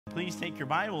Please take your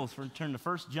Bibles and turn to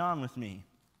 1 John with me.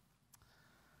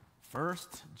 1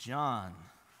 John.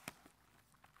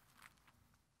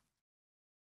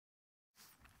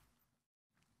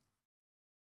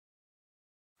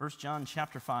 1 John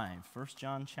chapter 5. 1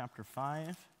 John chapter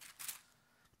 5.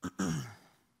 1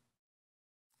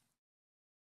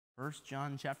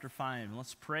 John chapter 5. And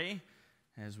let's pray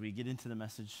as we get into the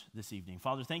message this evening.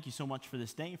 Father, thank you so much for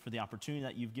this day, for the opportunity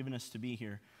that you've given us to be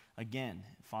here again.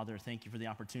 Father, thank you for the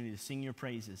opportunity to sing your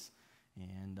praises.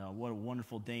 And what a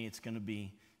wonderful day it's going to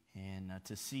be. And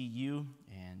to see you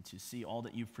and to see all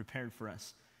that you've prepared for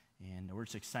us. And we're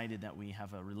just excited that we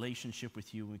have a relationship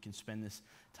with you. We can spend this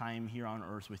time here on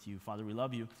earth with you. Father, we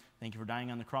love you. Thank you for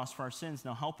dying on the cross for our sins.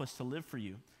 Now help us to live for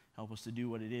you. Help us to do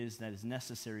what it is that is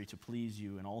necessary to please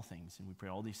you in all things. And we pray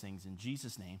all these things in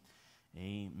Jesus' name.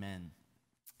 Amen.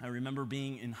 I remember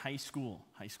being in high school.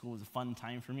 High school was a fun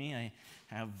time for me. I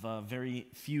have very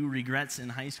few regrets in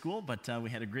high school, but we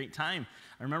had a great time.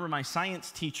 I remember my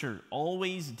science teacher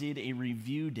always did a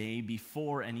review day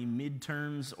before any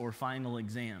midterms or final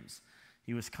exams.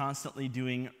 He was constantly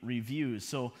doing reviews.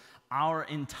 So our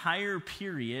entire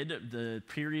period, the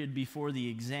period before the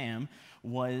exam,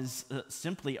 was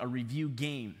simply a review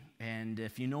game. And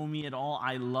if you know me at all,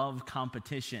 I love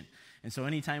competition. And so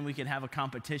anytime we could have a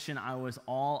competition, I was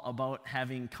all about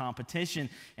having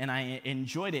competition, and I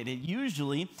enjoyed it. It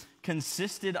usually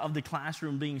consisted of the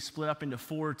classroom being split up into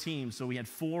 4 teams. So we had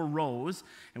 4 rows,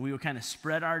 and we would kind of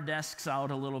spread our desks out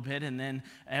a little bit, and then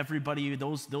everybody,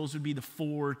 those would be the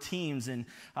 4 teams. And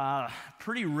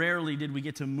pretty rarely did we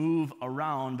get to move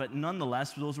around, but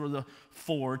nonetheless, those were the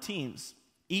 4 teams.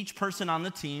 Each person on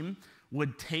the team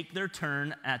would take their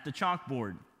turn at the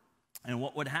chalkboard. And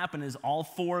what would happen is all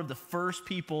 4 of the first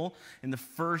people in the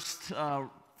first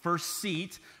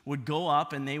seat would go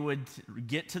up, and they would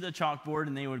get to the chalkboard,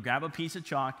 and they would grab a piece of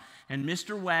chalk, and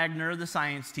Mr. Wagner, the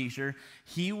science teacher,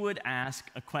 he would ask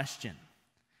a question.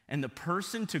 And the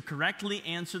person to correctly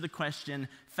answer the question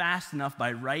fast enough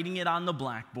by writing it on the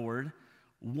blackboard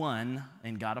won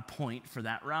and got a point for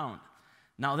that round.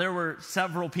 Now, there were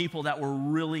several people that were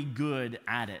really good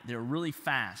at it. They were really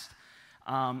fast.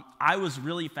 I was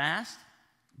really fast,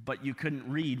 but you couldn't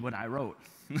read what I wrote.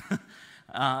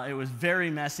 It was very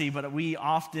messy, but we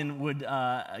often would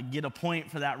get a point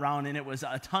for that round, and it was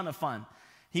a ton of fun.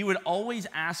 He would always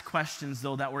ask questions,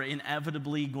 though, that were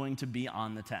inevitably going to be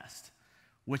on the test,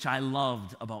 which I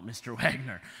loved about Mr.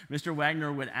 Wagner. Mr.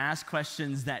 Wagner would ask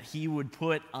questions that he would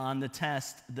put on the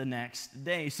test the next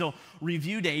day. So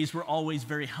review days were always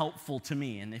very helpful to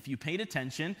me, and if you paid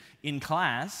attention in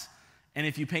class, and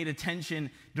if you paid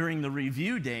attention during the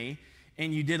review day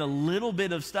and you did a little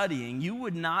bit of studying, you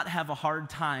would not have a hard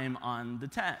time on the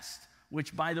test.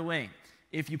 Which, by the way,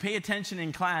 if you pay attention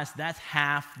in class, that's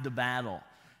half the battle.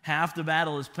 Half the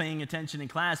battle is paying attention in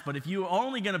class. But if you're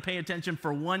only going to pay attention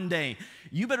for one day,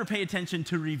 you better pay attention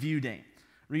to review day.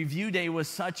 Review day was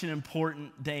such an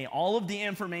important day. All of the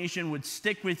information would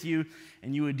stick with you,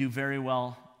 and you would do very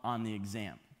well on the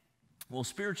exam. Well,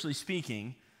 spiritually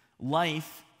speaking,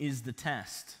 life is the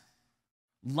test.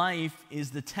 Life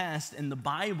is the test, and the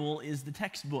Bible is the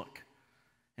textbook.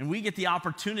 And we get the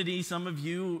opportunity, some of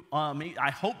you,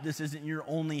 I hope this isn't your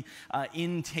only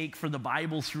intake for the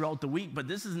Bible throughout the week, but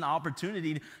this is an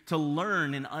opportunity to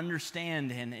learn and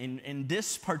understand, and in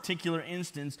this particular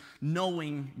instance,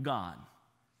 knowing God.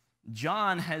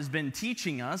 John has been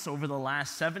teaching us over the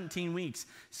last 17 weeks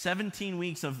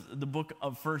of the book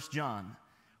of 1 John.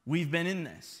 We've been in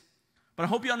this. But I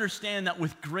hope you understand that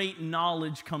with great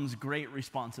knowledge comes great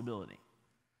responsibility.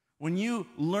 When you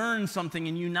learn something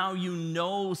and you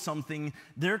know something,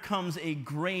 there comes a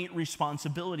great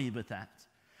responsibility with that.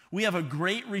 We have a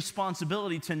great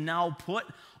responsibility to now put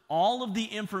all of the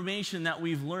information that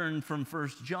we've learned from 1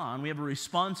 John, we have a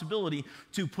responsibility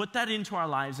to put that into our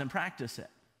lives and practice it.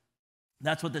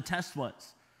 That's what the test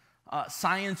was.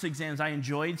 Science exams, I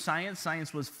enjoyed science.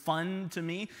 Science was fun to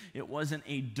me. It wasn't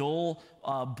a dull,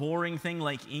 boring thing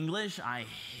like English. I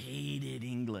hated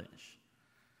English.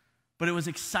 But it was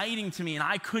exciting to me, and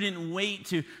I couldn't wait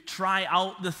to try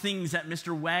out the things that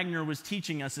Mr. Wagner was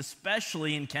teaching us,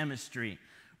 especially in chemistry.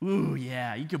 Ooh,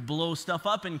 yeah, you could blow stuff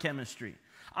up in chemistry.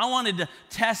 I wanted to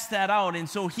test that out, and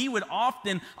so he would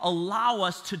often allow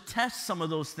us to test some of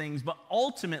those things, but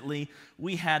ultimately,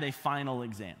 we had a final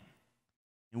exam.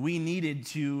 We needed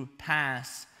to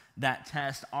pass that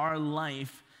test. Our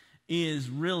life is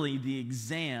really the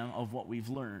exam of what we've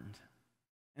learned.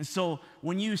 And so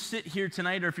when you sit here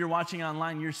tonight, or if you're watching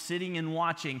online, you're sitting and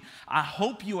watching, I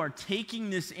hope you are taking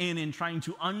this in and trying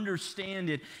to understand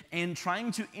it and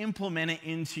trying to implement it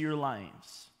into your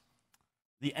lives.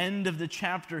 The end of the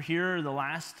chapter here, the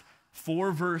last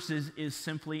 4 verses, is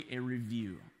simply a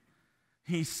review.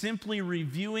 He's simply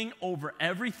reviewing over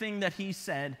everything that he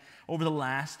said over the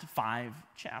last 5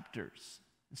 chapters.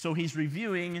 So he's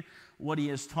reviewing what he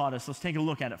has taught us. Let's take a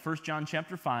look at it. 1 John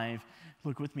chapter 5,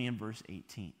 look with me in verse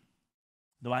 18.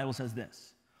 The Bible says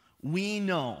this: we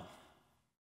know,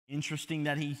 interesting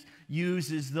that he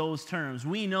uses those terms,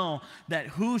 we know that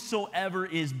whosoever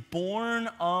is born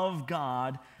of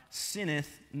God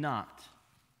sinneth not.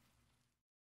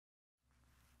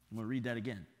 I'm going to read that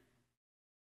again.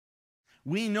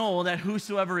 We know that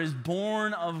whosoever is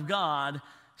born of God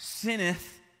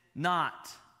sinneth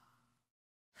not.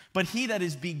 But he that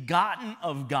is begotten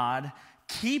of God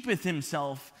keepeth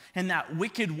himself, and that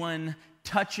wicked one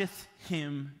toucheth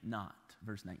him not.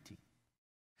 Verse 19.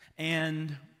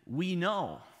 And we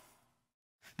know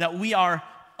that we are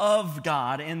of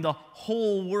God, and the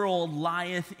whole world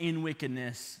lieth in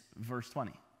wickedness. Verse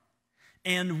 20.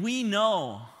 And we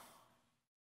know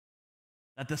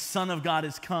that the Son of God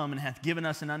is come and hath given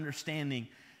us an understanding,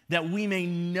 that we may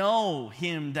know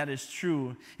him that is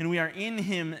true, and we are in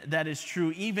him that is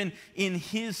true, even in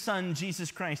his Son,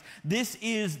 Jesus Christ. This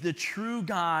is the true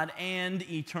God and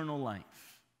eternal life.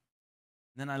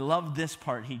 Then I love this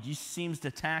part. He just seems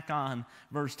to tack on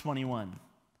verse 21.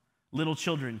 Little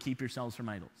children, keep yourselves from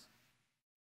idols.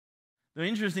 The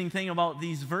interesting thing about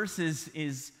these verses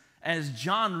is, as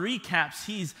John recaps,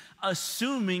 he's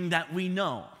assuming that we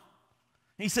know.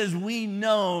 He says, we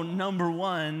know, number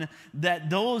one, that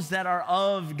those that are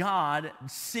of God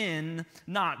sin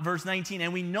not. Verse 19,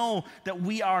 and we know that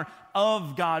we are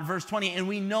of God. Verse 20, and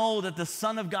we know that the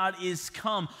Son of God is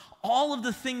come. All of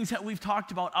the things that we've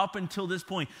talked about up until this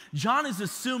point, John is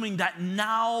assuming that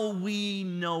now we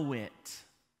know it.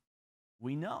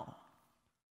 We know.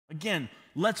 Again,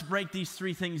 let's break these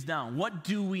 3 things down. What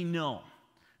do we know?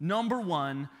 Number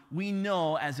one, we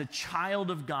know as a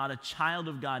child of God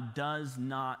does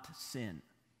not sin.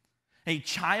 A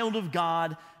child of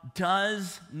God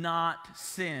does not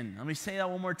sin. Let me say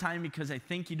that one more time because I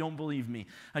think you don't believe me.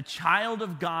 A child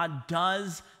of God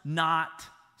does not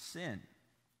sin.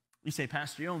 You say,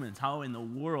 Pastor Yeomans, how in the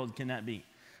world can that be?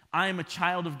 I am a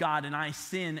child of God and I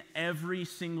sin every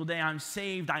single day. I'm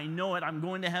saved. I know it. I'm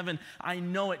going to heaven. I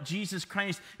know it. Jesus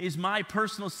Christ is my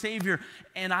personal Savior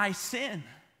and I sin.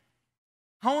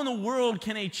 How in the world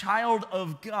can a child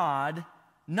of God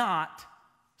not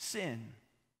sin?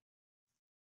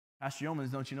 Pastor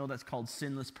Yeomans, don't you know that's called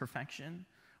sinless perfection?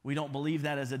 We don't believe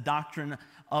that as a doctrine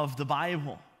of the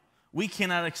Bible. We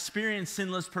cannot experience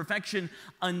sinless perfection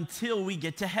until we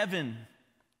get to heaven.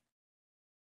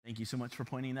 Thank you so much for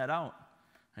pointing that out.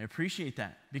 I appreciate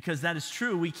that because that is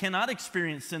true. We cannot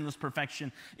experience sinless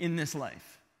perfection in this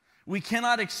life. We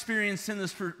cannot experience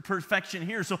sinless perfection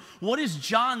here. So what is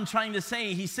John trying to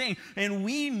say? He's saying, and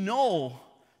we know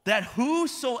that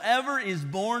whosoever is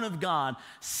born of God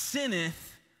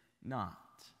sinneth not.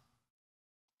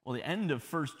 Well, the end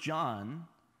of 1 John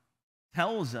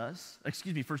tells us,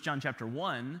 1 John chapter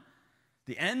 1,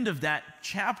 the end of that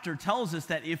chapter tells us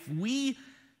that if we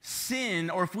sin,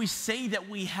 or if we say that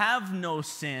we have no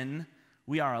sin,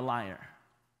 we are a liar.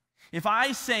 If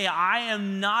I say I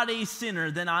am not a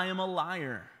sinner, then I am a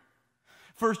liar.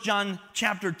 1 John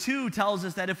chapter 2 tells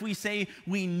us that if we say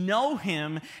we know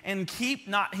him and keep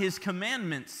not his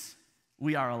commandments,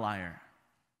 we are a liar.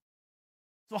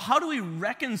 So how do we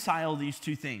reconcile these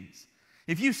 2 things?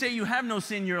 If you say you have no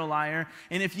sin, you're a liar.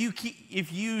 And if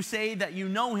you say that you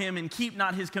know him and keep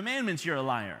not his commandments, you're a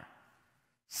liar.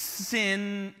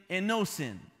 Sin and no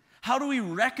sin. How do we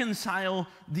reconcile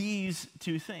these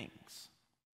 2 things?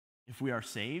 If we are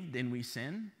saved and we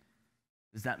sin,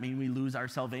 does that mean we lose our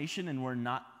salvation and we're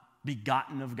not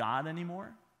begotten of God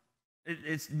anymore?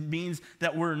 It means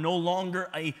that we're no longer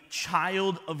a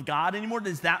child of God anymore?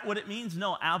 Is that what it means?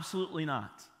 No, absolutely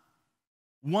not.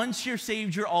 Once you're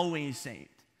saved, you're always saved.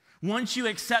 Once you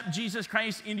accept Jesus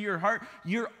Christ into your heart,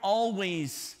 you're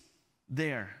always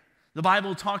there. The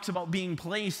Bible talks about being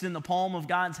placed in the palm of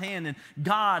God's hand and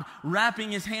God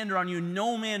wrapping his hand around you,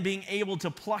 no man being able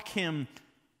to pluck him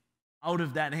out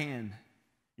of that hand,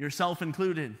 yourself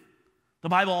included. The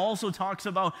Bible also talks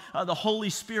about the Holy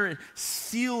Spirit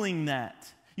sealing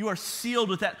that. You are sealed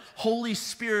with that Holy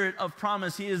Spirit of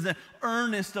promise. He is the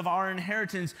earnest of our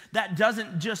inheritance. That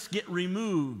doesn't just get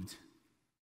removed.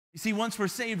 You see, once we're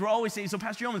saved, we're always saved. So,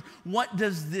 Pastor Yeomans, what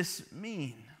does this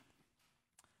mean?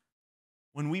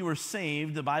 When we were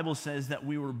saved, the Bible says that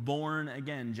we were born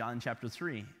again, John chapter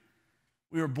 3.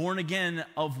 We were born again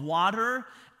of water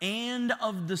and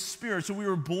of the Spirit. So we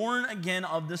were born again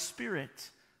of the Spirit.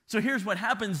 So here's what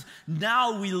happens.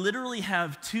 Now we literally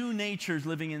have 2 natures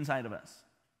living inside of us.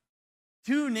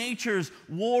 Two natures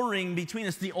warring between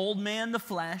us, the old man, the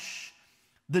flesh,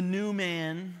 the new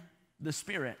man, the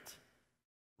spirit.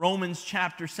 Romans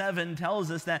chapter 7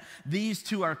 tells us that these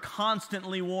two are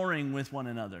constantly warring with one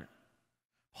another.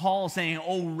 Paul saying,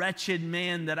 "Oh, wretched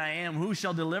man that I am, who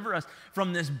shall deliver us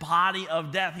from this body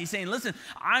of death?" He's saying, listen,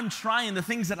 I'm trying the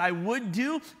things that I would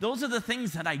do. Those are the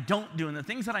things that I don't do. And the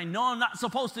things that I know I'm not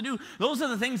supposed to do, those are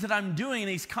the things that I'm doing.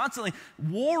 And he's constantly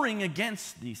warring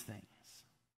against these things.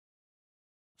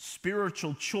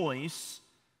 Spiritual choice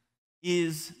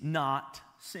is not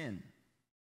sin.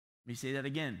 Let me say that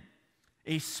again.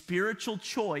 A spiritual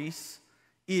choice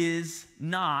is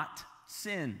not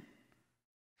sin.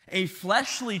 A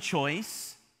fleshly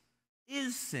choice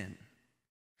is sin.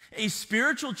 A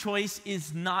spiritual choice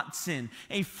is not sin.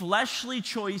 A fleshly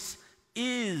choice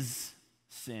is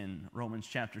sin. Romans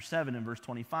chapter 7 and verse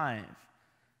 25.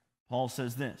 Paul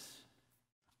says this,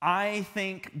 "I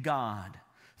thank God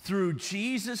through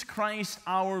Jesus Christ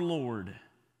our Lord.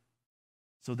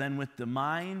 So then with the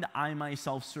mind I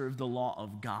myself serve the law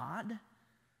of God,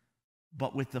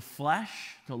 but with the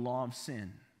flesh, the law of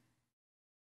sin."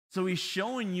 So he's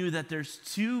showing you that there's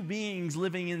two beings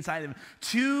living inside of him,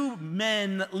 two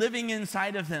men living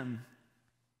inside of him.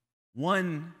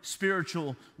 One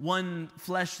spiritual, one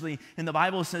fleshly. And the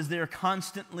Bible says they are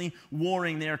constantly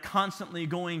warring. They are constantly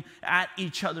going at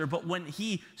each other. But when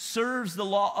he serves the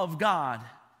law of God,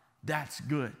 that's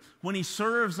good. When he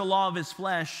serves the law of his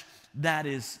flesh, that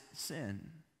is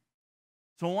sin.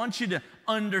 So I want you to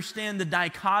understand the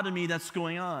dichotomy that's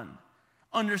going on.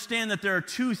 Understand that there are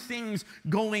two things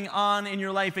going on in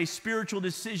your life. A spiritual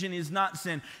decision is not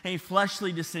sin. A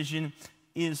fleshly decision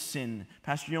is sin.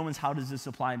 Pastor Yeomans, how does this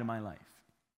apply to my life?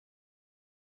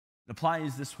 It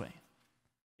applies this way.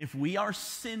 If we are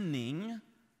sinning,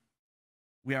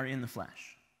 we are in the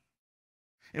flesh.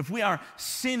 If we are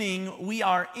sinning, we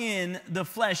are in the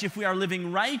flesh. If we are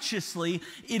living righteously,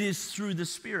 it is through the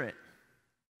Spirit.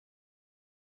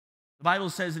 The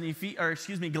Bible says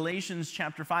in Galatians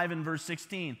chapter 5 and verse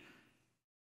 16,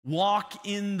 "Walk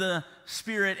in the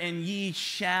Spirit, and ye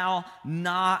shall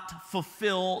not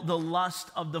fulfill the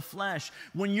lust of the flesh."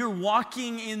 When you're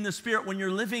walking in the Spirit, when you're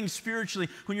living spiritually,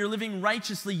 when you're living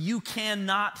righteously, you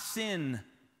cannot sin.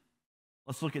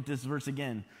 Let's look at this verse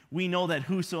again. "We know that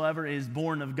whosoever is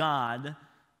born of God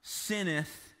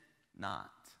sinneth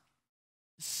not."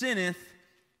 Sinneth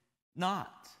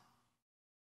not.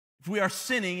 If we are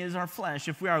sinning, it is our flesh.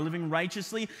 If we are living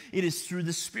righteously, it is through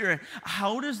the Spirit.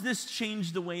 How does this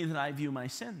change the way that I view my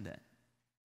sin then?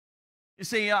 You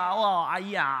say,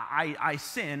 I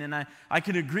sin, and I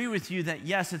could agree with you that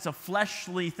yes, it's a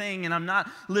fleshly thing, and I'm not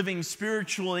living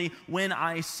spiritually when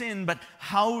I sin, but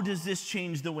how does this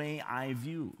change the way I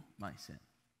view my sin?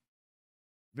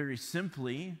 Very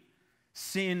simply,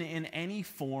 sin in any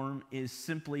form is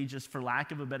simply, just for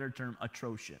lack of a better term,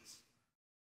 atrocious.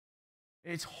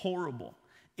 It's horrible.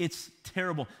 It's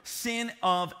terrible. Sin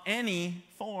of any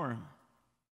form.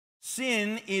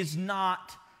 Sin is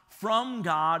not from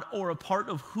God or a part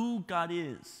of who God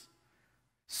is.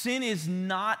 Sin is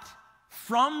not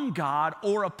from God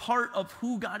or a part of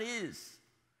who God is.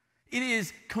 It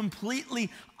is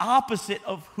completely opposite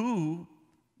of who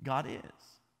God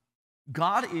is.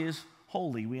 God is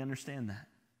holy. We understand that.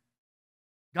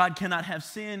 God cannot have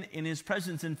sin in his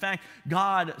presence. In fact,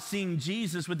 God, seeing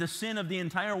Jesus with the sin of the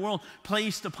entire world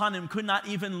placed upon him, could not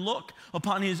even look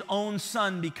upon his own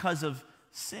son because of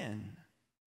sin.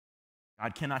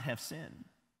 God cannot have sin.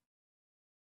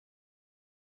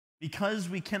 Because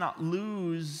we cannot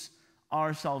lose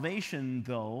our salvation,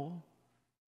 though,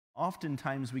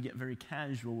 oftentimes we get very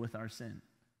casual with our sin.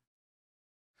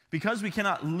 Because we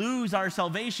cannot lose our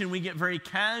salvation, we get very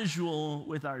casual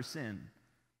with our sin.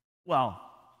 Well,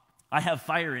 I have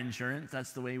fire insurance.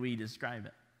 That's the way we describe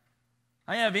it.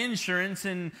 I have insurance,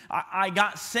 and I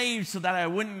got saved so that I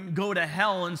wouldn't go to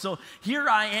hell. And so here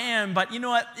I am, but you know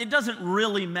what? It doesn't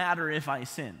really matter if I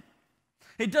sin.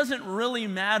 It doesn't really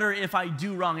matter if I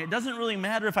do wrong. It doesn't really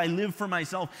matter if I live for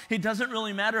myself. It doesn't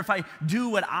really matter if I do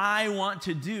what I want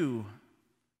to do.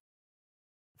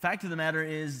 The fact of the matter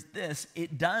is this: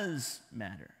 it does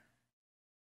matter.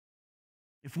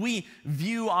 If we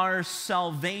view our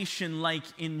salvation like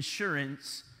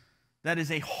insurance, that is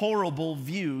a horrible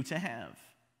view to have.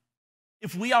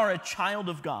 If we are a child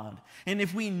of God, and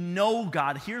if we know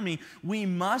God, hear me, we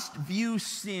must view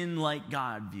sin like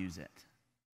God views it.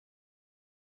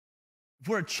 If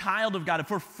we're a child of God,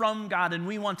 if we're from God and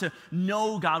we want to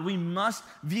know God, we must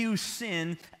view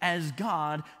sin as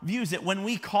God views it. When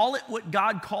we call it what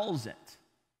God calls it,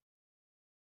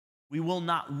 we will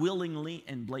not willingly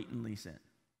and blatantly sin.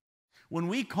 When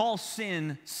we call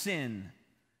sin, sin,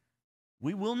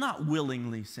 we will not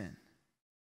willingly sin.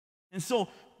 And so,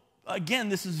 again,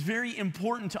 this is very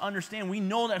important to understand. We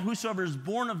know that whosoever is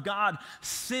born of God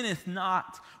sinneth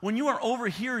not. When you are over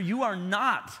here, you are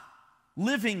not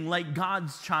living like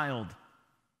God's child.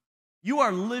 You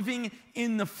are living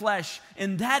in the flesh,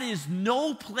 and that is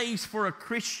no place for a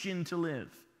Christian to live.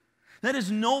 That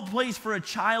is no place for a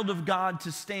child of God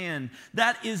to stand.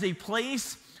 That is a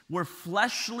place where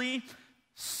fleshly,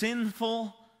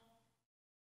 sinful,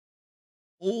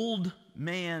 old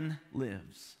man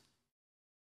lives.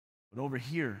 But over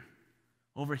here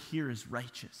is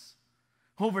righteous.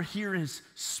 Over here is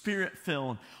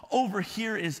spirit-filled. Over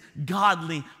here is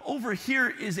godly. Over here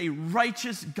is a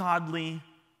righteous, godly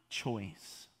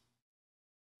choice.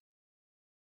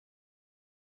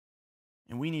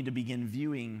 And we need to begin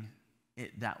viewing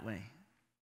it that way.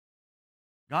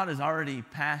 God has already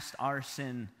passed our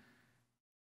sin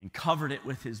and covered it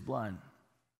with his blood.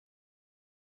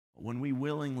 But when we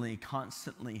willingly,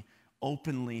 constantly,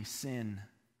 openly sin,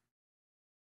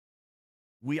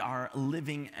 we are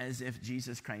living as if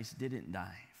Jesus Christ didn't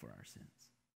die for our sins.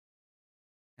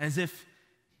 As if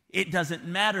it doesn't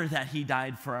matter that he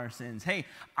died for our sins. Hey,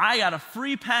 I got a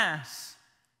free pass.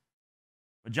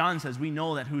 But John says we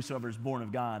know that whosoever is born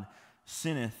of God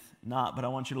sinneth not. But I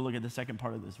want you to look at the second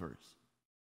part of this verse.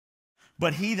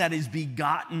 But he that is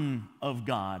begotten of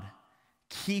God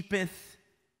keepeth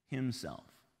himself.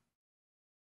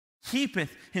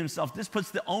 Keepeth himself. This puts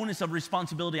the onus of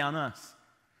responsibility on us.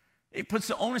 It puts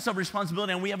the onus of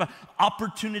responsibility, and we have an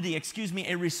opportunity,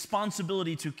 a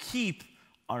responsibility to keep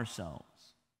ourselves.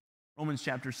 Romans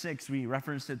chapter 6, we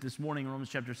referenced it this morning. Romans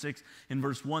chapter 6, in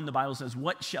verse 1, the Bible says,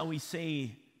 what shall we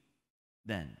say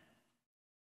then?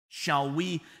 Shall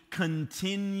we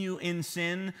continue in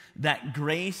sin that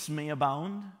grace may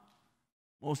abound?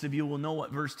 Most of you will know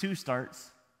what verse 2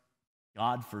 starts.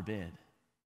 God forbid.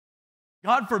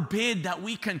 God forbid that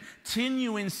we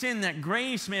continue in sin, that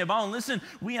grace may abound. Listen,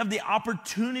 we have the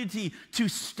opportunity to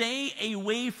stay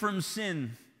away from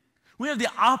sin. We have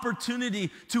the opportunity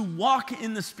to walk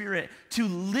in the Spirit, to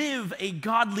live a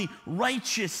godly,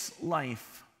 righteous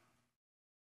life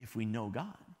if we know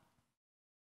God.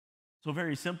 So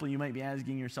very simply, you might be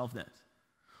asking yourself this.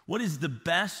 What is the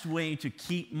best way to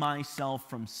keep myself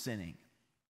from sinning?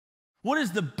 What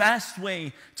is the best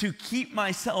way to keep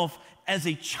myself as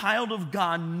a child of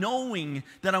God, knowing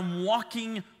that I'm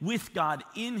walking with God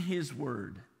in his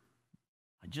word?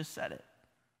 I just said it.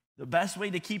 The best way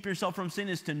to keep yourself from sin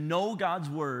is to know God's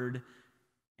word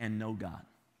and know God.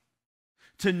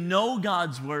 To know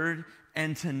God's word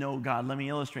and to know God. Let me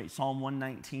illustrate. Psalm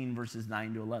 119, verses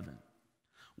 9 to 11.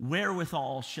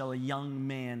 Wherewithal shall a young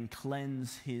man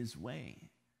cleanse his way?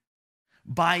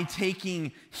 By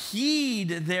taking heed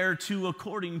thereto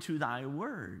according to thy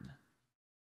word.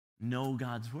 Know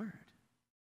God's word.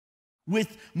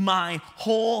 With my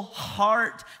whole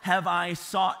heart have I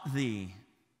sought thee.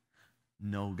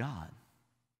 Know God.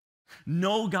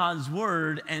 Know God's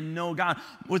word and know God.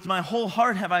 With my whole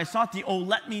heart have I sought thee. Oh,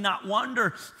 let me not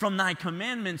wander from thy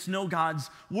commandments. Know God's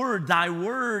word. Thy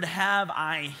word have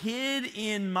I hid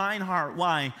in mine heart.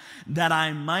 Why? That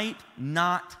I might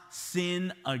not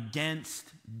sin against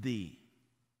thee.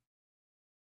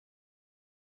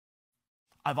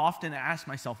 I've often asked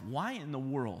myself, why in the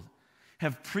world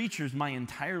have preachers my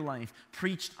entire life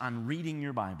preached on reading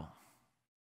your Bible?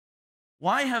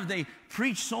 Why have they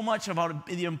preached so much about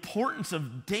the importance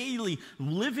of daily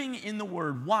living in the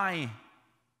Word? Why?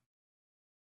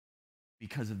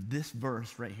 Because of this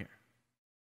verse right here.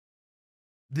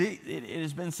 It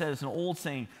has been said, it's an old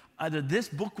saying, either this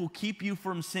book will keep you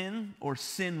from sin or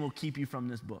sin will keep you from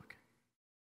this book.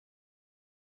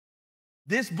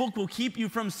 This book will keep you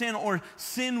from sin or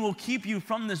sin will keep you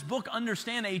from this book.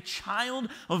 Understand, a child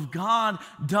of God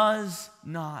does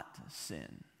not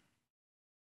sin.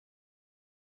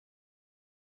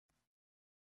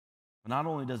 But not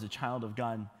only does a child of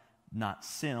God not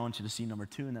sin, I want you to see number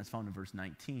 2, and that's found in verse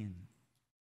 19.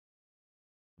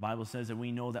 The Bible says that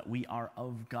we know that we are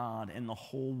of God, and the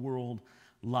whole world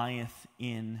lieth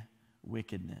in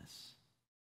wickedness.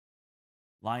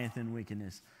 Lieth in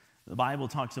wickedness. The Bible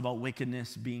talks about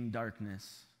wickedness being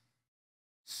darkness,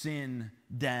 sin,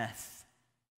 death.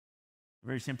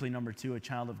 Very simply, number 2, a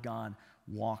child of God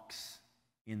walks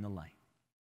in the light.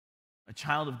 A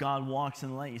child of God walks in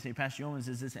the light. You say, Pastor Yeomans,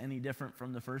 is this any different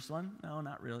from the first one? No,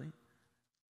 not really.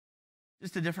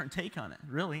 Just a different take on it,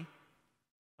 really.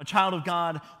 A child of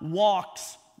God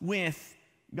walks with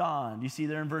God. You see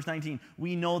there in verse 19,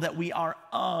 we know that we are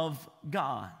of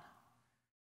God.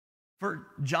 For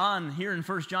John, here in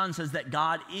 1 John, says that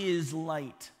God is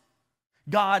light.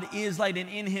 God is light, and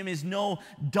in him is no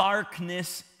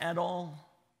darkness at all.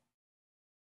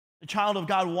 A child of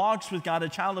God walks with God. A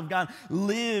child of God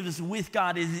lives with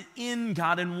God, is in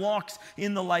God, and walks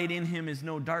in the light. In him is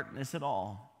no darkness at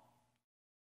all.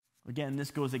 Again,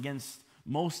 this goes against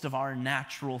most of our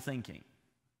natural thinking.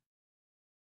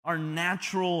 Our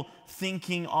natural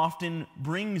thinking often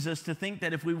brings us to think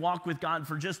that if we walk with God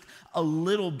for just a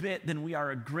little bit, then we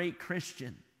are a great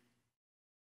Christian.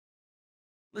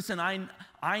 Listen,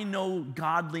 I know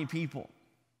godly people,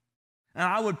 and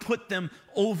I would put them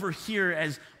over here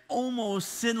as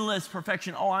almost sinless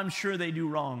perfection. Oh, I'm sure they do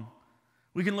wrong.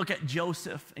 We can look at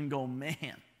Joseph and go,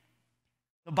 man,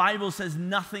 the Bible says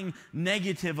nothing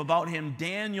negative about him.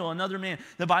 Daniel, another man,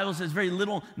 the Bible says very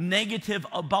little negative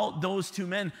about those two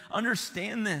men.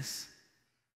 Understand this.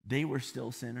 They were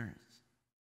still sinners.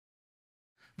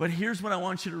 But here's what I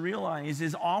want you to realize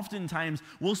is oftentimes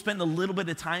we'll spend a little bit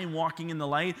of time walking in the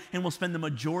light, and we'll spend the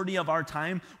majority of our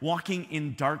time walking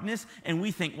in darkness, and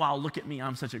we think, wow, look at me,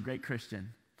 I'm such a great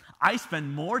Christian. I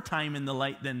spend more time in the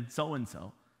light than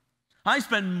so-and-so. I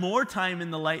spend more time in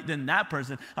the light than that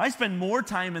person. I spend more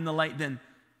time in the light than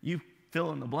you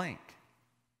fill in the blank.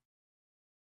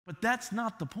 But that's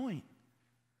not the point.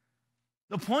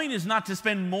 The point is not to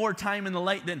spend more time in the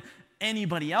light than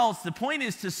anybody else. The point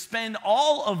is to spend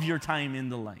all of your time in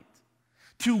the light,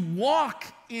 to walk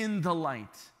in the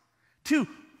light, to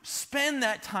spend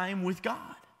that time with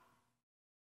God.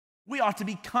 We ought to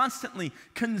be constantly,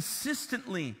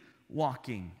 consistently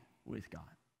walking with God.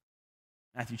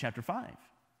 Matthew chapter 5,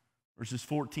 verses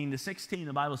 14 to 16,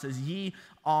 the Bible says, ye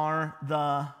are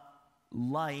the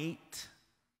light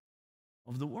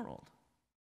of the world.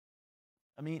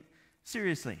 I mean,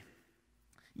 seriously,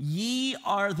 ye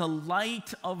are the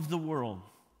light of the world.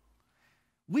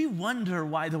 We wonder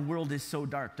why the world is so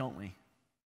dark, don't we?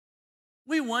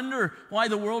 We wonder why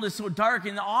the world is so dark,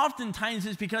 and oftentimes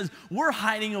it's because we're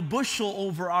hiding a bushel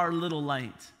over our little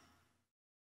light.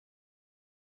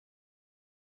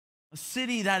 A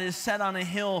city that is set on a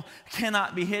hill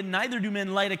cannot be hidden. Neither do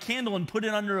men light a candle and put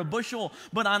it under a bushel,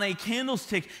 but on a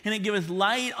candlestick, and it giveth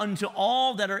light unto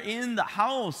all that are in the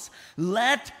house.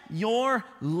 Let your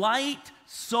light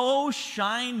so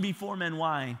shine before men.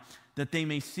 Why? That they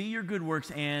may see your good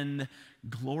works and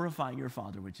glorify your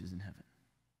Father which is in heaven.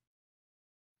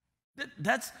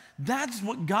 That's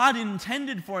what God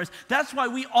intended for us. That's why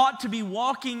we ought to be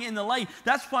walking in the light.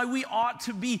 That's why we ought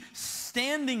to be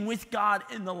standing with God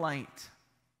in the light.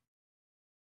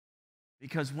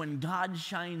 Because when God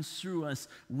shines through us,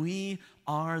 we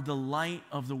are the light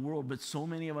of the world. But so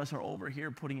many of us are over here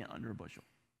putting it under a bushel.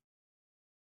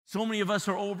 So many of us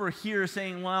are over here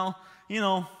saying, well,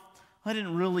 I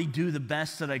didn't really do the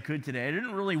best that I could today. I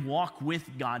didn't really walk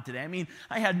with God today. I mean,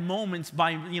 I had moments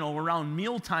around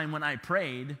mealtime when I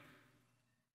prayed.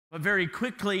 But very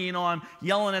quickly, I'm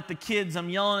yelling at the kids, I'm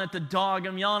yelling at the dog,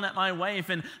 I'm yelling at my wife,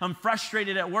 and I'm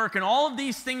frustrated at work. And all of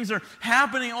these things are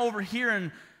happening over here,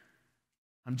 and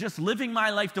I'm just living my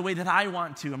life the way that I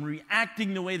want to. I'm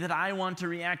reacting the way that I want to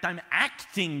react. I'm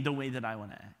acting the way that I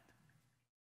want to act.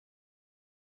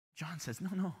 John says,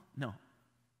 no.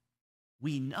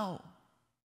 We know.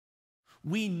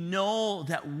 We know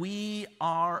that we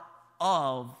are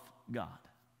of God.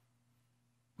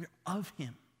 We're of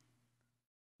him.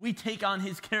 We take on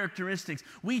his characteristics.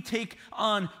 We take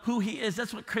on who he is.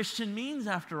 That's what Christian means,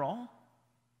 after all.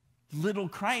 Little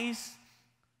Christ.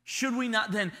 Should we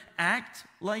not then act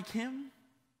like him?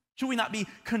 Should we not be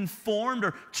conformed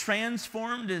or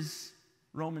transformed, as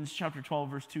Romans chapter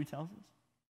 12, verse 2 tells us?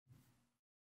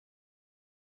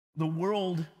 The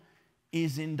world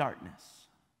is in darkness,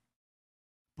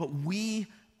 but we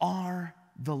are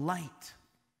the light.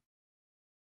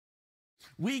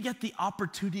 We get the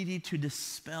opportunity to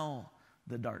dispel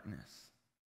the darkness.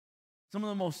 Some of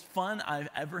the most fun I've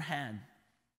ever had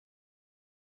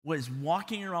was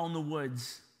walking around the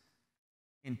woods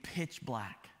in pitch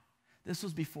black. This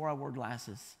was before I wore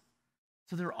glasses.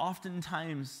 So there were often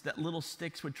times that little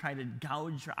sticks would try to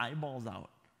gouge your eyeballs out.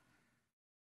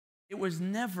 It was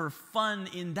never fun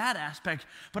in that aspect,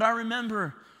 but I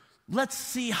remember, let's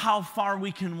see how far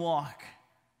we can walk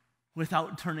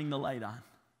without turning the light on.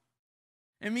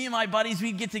 And me and my buddies,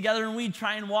 we'd get together and we'd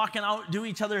try and walk and outdo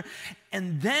each other,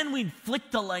 and then we'd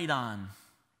flick the light on.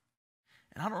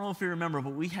 And I don't know if you remember,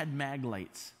 but we had mag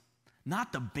lights.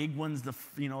 Not the big ones, the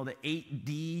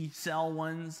 8D cell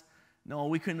ones. No,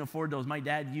 we couldn't afford those. My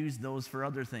dad used those for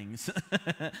other things.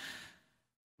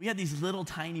 We had these little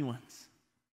tiny ones.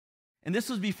 And this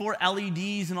was before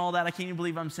LEDs and all that. I can't even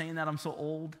believe I'm saying that. I'm so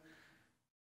old.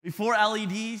 Before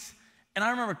LEDs. And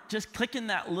I remember just clicking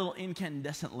that little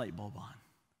incandescent light bulb on.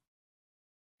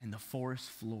 and the forest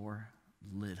floor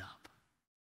lit up.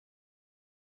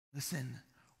 Listen,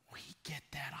 we get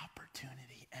that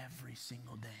opportunity every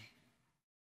single day.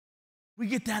 We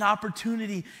get that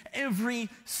opportunity every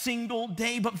single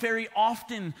day, but very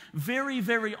often, very,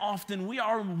 very often, we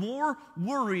are more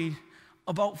worried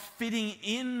about fitting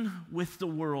in with the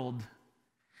world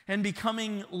and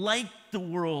becoming like the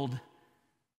world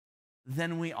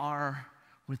than we are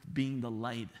with being the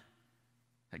light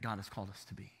that God has called us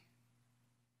to be.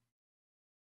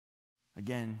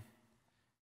 Again,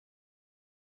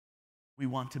 we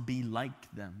want to be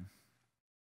like them.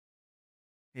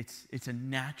 It's a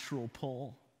natural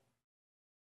pull.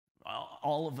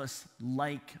 All of us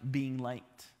like being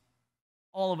liked.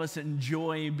 All of us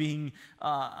enjoy being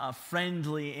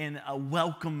friendly and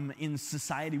welcome in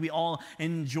society. We all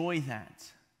enjoy that.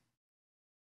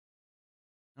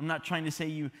 I'm not trying to say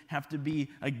you have to be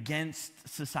against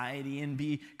society and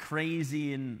be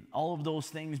crazy and all of those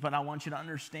things, but I want you to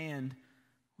understand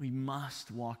we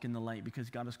must walk in the light because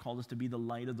God has called us to be the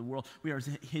light of the world. We are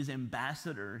His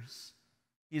ambassadors.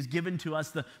 He has given to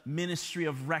us the ministry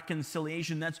of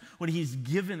reconciliation. That's what He's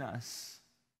given us.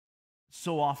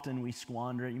 So often we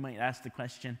squander it. You might ask the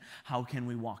question, how can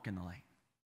we walk in the light?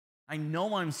 I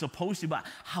know I'm supposed to, but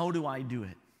how do I do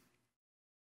it?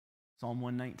 Psalm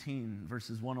 119, verse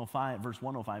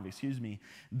 105,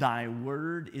 Thy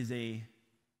word is a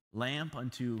lamp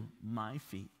unto my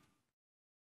feet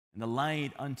and the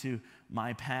light unto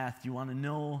my path. You want to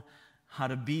know how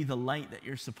to be the light that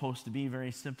you're supposed to be?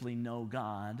 Very simply, know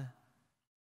God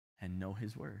and know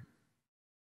His word.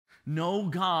 Know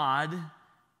God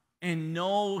and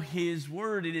know His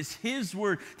word. It is His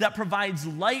word that provides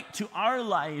light to our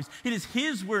lives. It is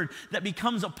His word that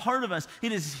becomes a part of us.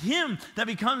 It is Him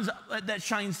that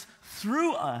shines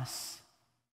through us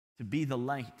to be the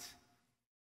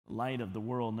light of the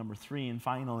world. Number 3, and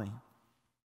finally,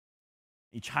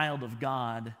 a child of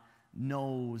God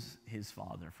knows his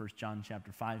Father. 1 John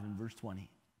chapter 5 and verse 20.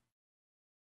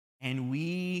 And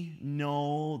we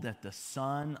know that the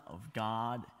Son of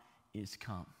God is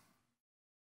come.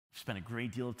 I've spent a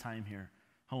great deal of time here,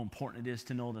 how important it is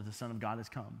to know that the Son of God has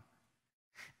come.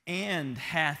 And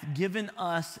hath given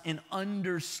us an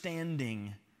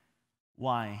understanding.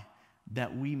 Why?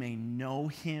 That we may know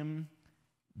Him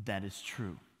that is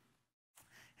true.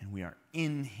 And we are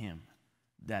in Him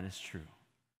that is true,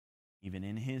 even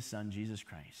in His Son, Jesus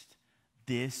Christ.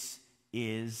 This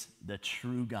is the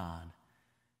true God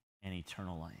and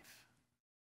eternal life.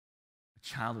 A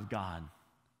child of God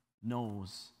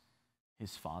knows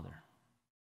his Father.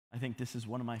 I think this is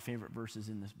one of my favorite verses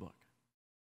in this book.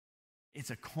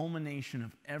 It's a culmination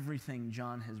of everything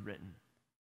John has written.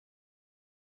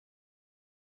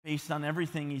 Based on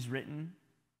everything he's written,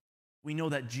 we know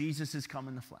that Jesus has come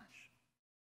in the flesh.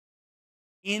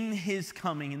 In His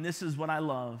coming, and this is what I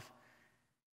love,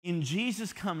 in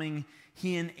Jesus' coming,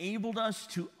 He enabled us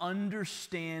to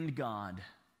understand God.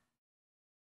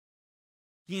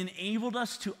 He enabled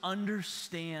us to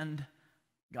understand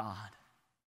God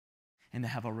and to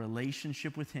have a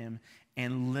relationship with Him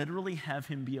and literally have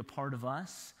Him be a part of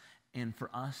us and for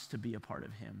us to be a part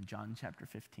of Him. John chapter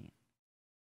 15.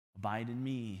 Abide in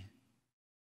me,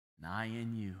 and I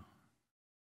in you.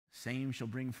 Same shall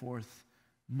bring forth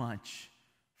much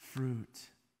fruit.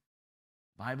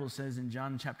 The Bible says in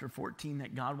John chapter 14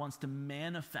 that God wants to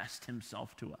manifest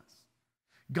Himself to us.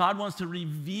 God wants to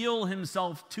reveal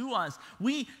Himself to us.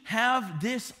 We have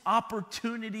this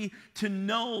opportunity to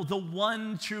know the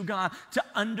one true God, to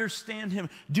understand Him.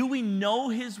 Do we know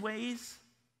His ways?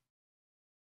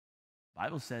 The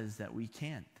Bible says that we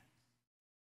can't.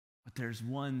 But there's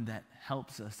one that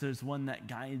helps us. There's one that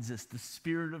guides us. The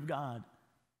Spirit of God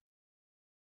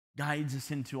guides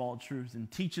us into all truth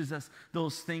and teaches us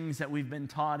those things that we've been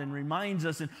taught and reminds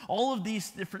us and all of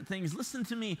these different things. Listen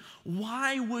to me.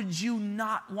 Why would you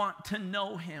not want to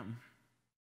know Him?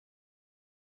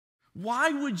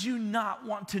 Why would you not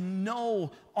want to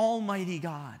know Almighty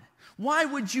God? Why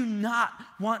would you not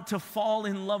want to fall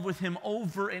in love with Him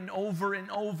over and over and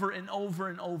over and over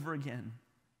and over again?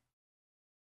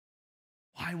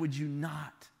 Why would you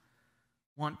not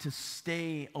want to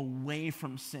stay away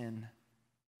from sin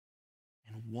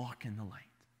and walk in the light?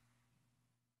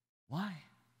 Why?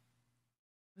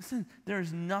 Listen,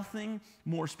 there's nothing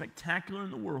more spectacular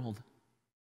in the world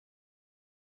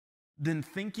than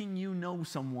thinking you know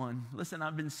someone. Listen,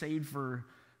 I've been saved for,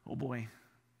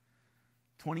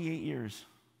 28 years.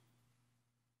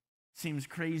 Seems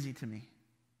crazy to me.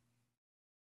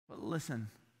 But listen,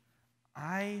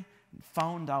 I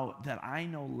found out that I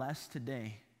know less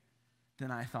today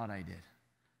than I thought I did.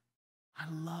 I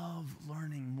love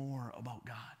learning more about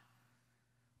God.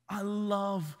 I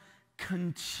love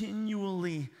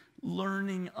continually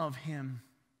learning of him.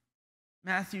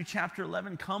 Matthew chapter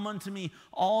 11, come unto me,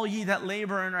 all ye that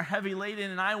labor and are heavy laden,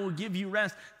 and I will give you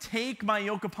rest. Take my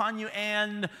yoke upon you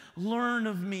and learn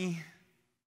of me.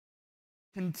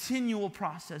 Continual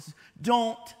process.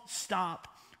 Don't stop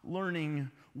learning.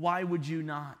 Why would you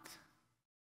not?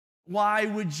 Why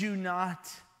would you not?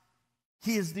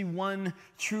 He is the one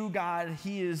true God.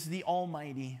 He is the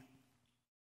Almighty.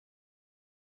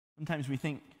 Sometimes we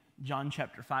think John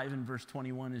chapter 5 and verse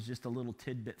 21 is just a little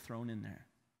tidbit thrown in there.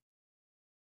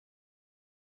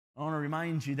 I want to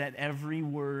remind you that every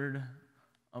word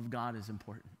of God is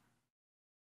important.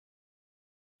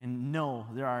 And no,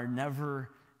 there are never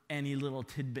any little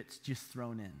tidbits just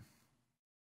thrown in.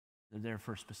 They're there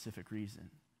for a specific reason.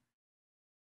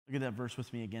 Look at that verse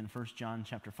with me again, 1 John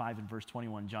chapter 5 and verse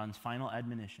 21, John's final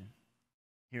admonition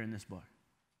here in this book.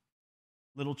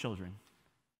 Little children,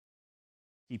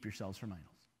 keep yourselves from idols.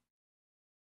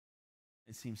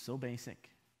 It seems so basic.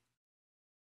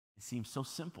 It seems so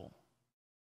simple.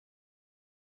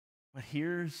 But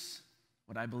here's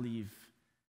what I believe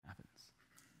happens.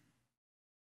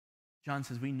 John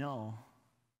says, we know,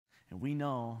 and we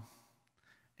know,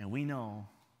 and we know,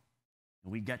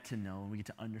 and we get to know, and we get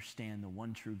to understand the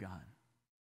one true God.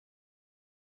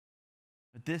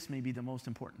 But this may be the most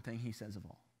important thing he says of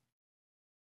all.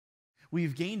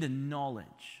 We've gained a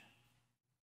knowledge.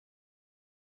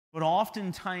 But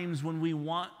oftentimes when we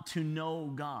want to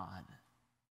know God,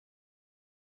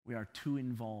 we are too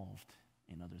involved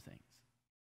in other things.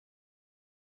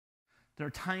 There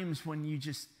are times when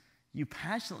you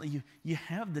passionately, you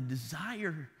have the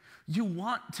desire. You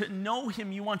want to know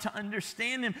him. You want to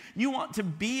understand him. You want to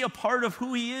be a part of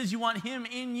who he is. You want him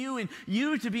in you and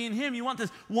you to be in him. You want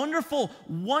this wonderful,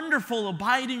 wonderful,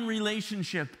 abiding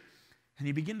relationship. And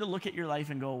you begin to look at your life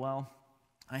and go, well,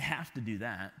 I have to do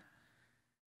that.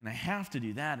 And I have to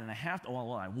do that, and I have to,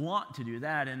 well, I want to do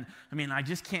that, and I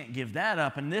just can't give that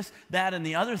up, and this, that, and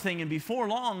the other thing, and before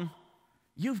long,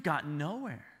 you've gotten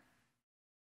nowhere.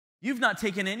 You've not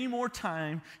taken any more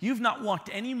time. You've not walked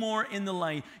any more in the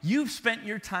light. You've spent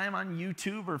your time on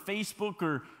YouTube or Facebook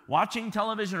or watching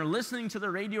television or listening to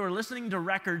the radio or listening to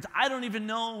records. I don't even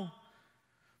know.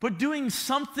 But doing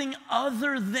something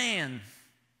other than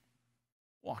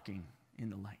walking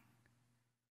in the light.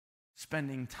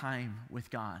 Spending time with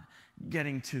God,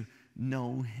 getting to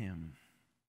know him.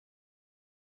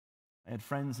 I had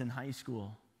friends in high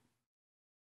school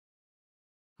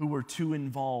who were too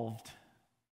involved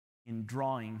in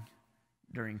drawing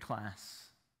during class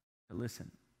to listen.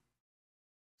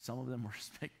 Some of them were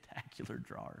spectacular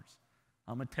drawers.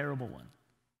 I'm a terrible one.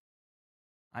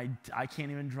 I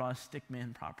can't even draw a stick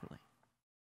man properly.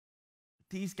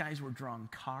 These guys were drawing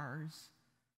cars.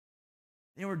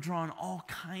 They were drawing all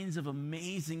kinds of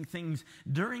amazing things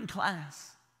during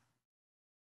class.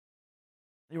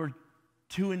 They were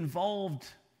too involved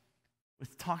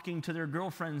with talking to their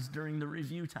girlfriends during the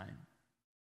review time.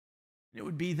 It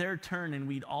would be their turn, and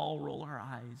we'd all roll our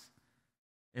eyes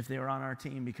if they were on our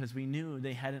team because we knew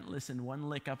they hadn't listened one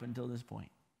lick up until this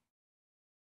point.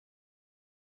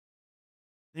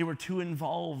 They were too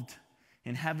involved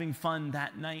in having fun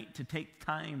that night to take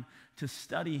time to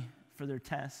study for their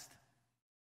test.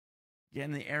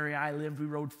 Again, in the area I lived, we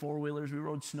rode four-wheelers, we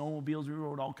rode snowmobiles, we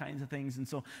rode all kinds of things. And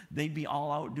so they'd be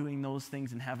all out doing those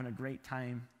things and having a great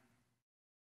time.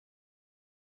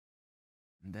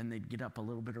 And then they'd get up a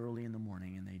little bit early in the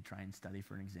morning and they'd try and study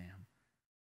for an exam.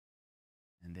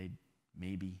 And they'd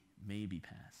maybe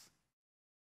pass.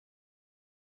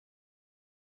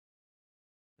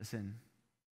 Listen,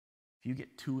 if you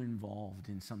get too involved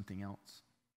in something else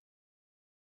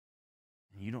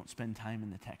and you don't spend time in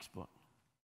the textbook,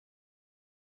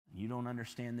 you don't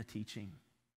understand the teaching,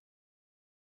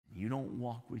 you don't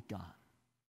walk with God,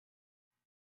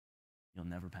 you'll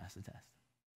never pass the test.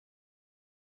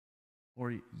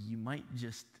 Or you might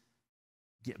just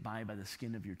get by the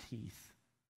skin of your teeth,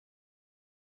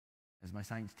 as my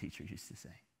science teacher used to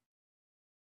say,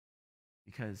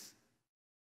 because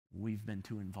we've been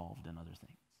too involved in other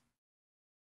things.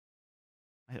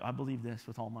 I believe this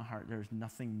with all my heart. There's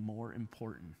nothing more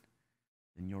important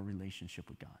than your relationship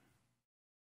with God.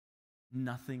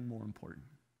 Nothing more important.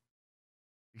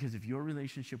 Because if your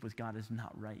relationship with God is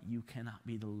not right, you cannot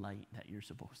be the light that you're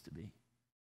supposed to be.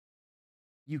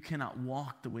 You cannot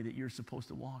walk the way that you're supposed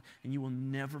to walk, and you will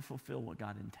never fulfill what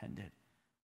God intended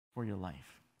for your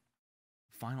life.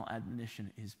 Final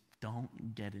admonition is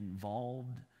don't get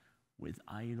involved with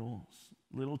idols.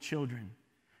 Little children,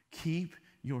 keep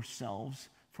yourselves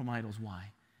from idols.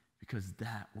 Why? Because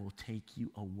that will take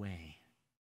you away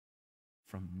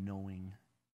from knowing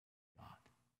God.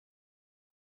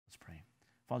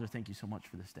 Father, thank you so much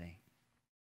for this day.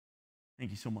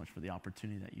 Thank you so much for the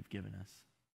opportunity that you've given us.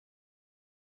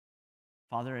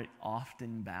 Father, it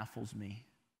often baffles me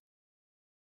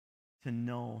to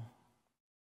know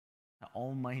that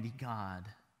Almighty God,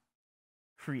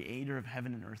 creator of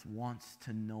heaven and earth, wants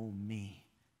to know me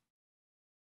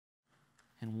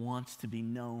and wants to be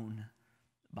known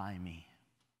by me.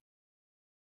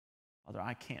 Father,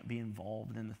 I can't be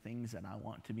involved in the things that I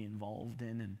want to be involved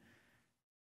in and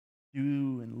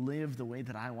do and live the way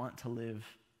that I want to live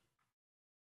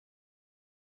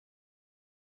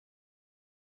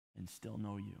and still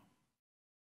know you.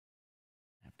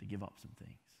 I have to give up some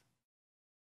things.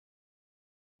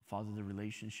 Father, the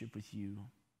relationship with you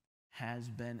has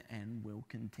been and will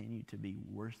continue to be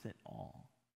worth it all.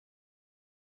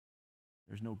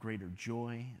 There's no greater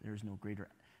joy. There's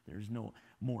no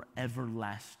more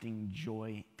everlasting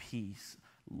joy, peace,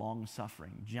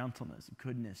 long-suffering, gentleness,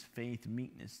 goodness, faith,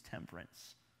 meekness,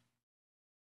 temperance.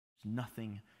 There's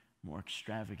nothing more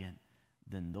extravagant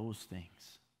than those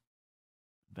things.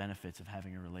 Benefits of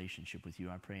having a relationship with you.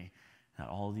 I pray that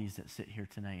all these that sit here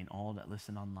tonight and all that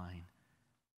listen online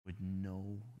would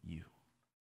know you.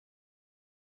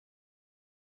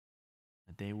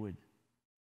 That they would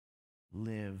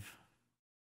live,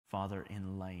 Father,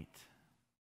 in light.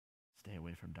 Stay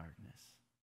away from darkness.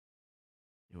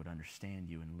 They would understand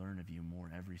you and learn of you more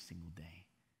every single day.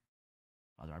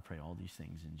 Father, I pray all these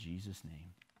things in Jesus'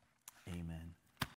 name. Amen.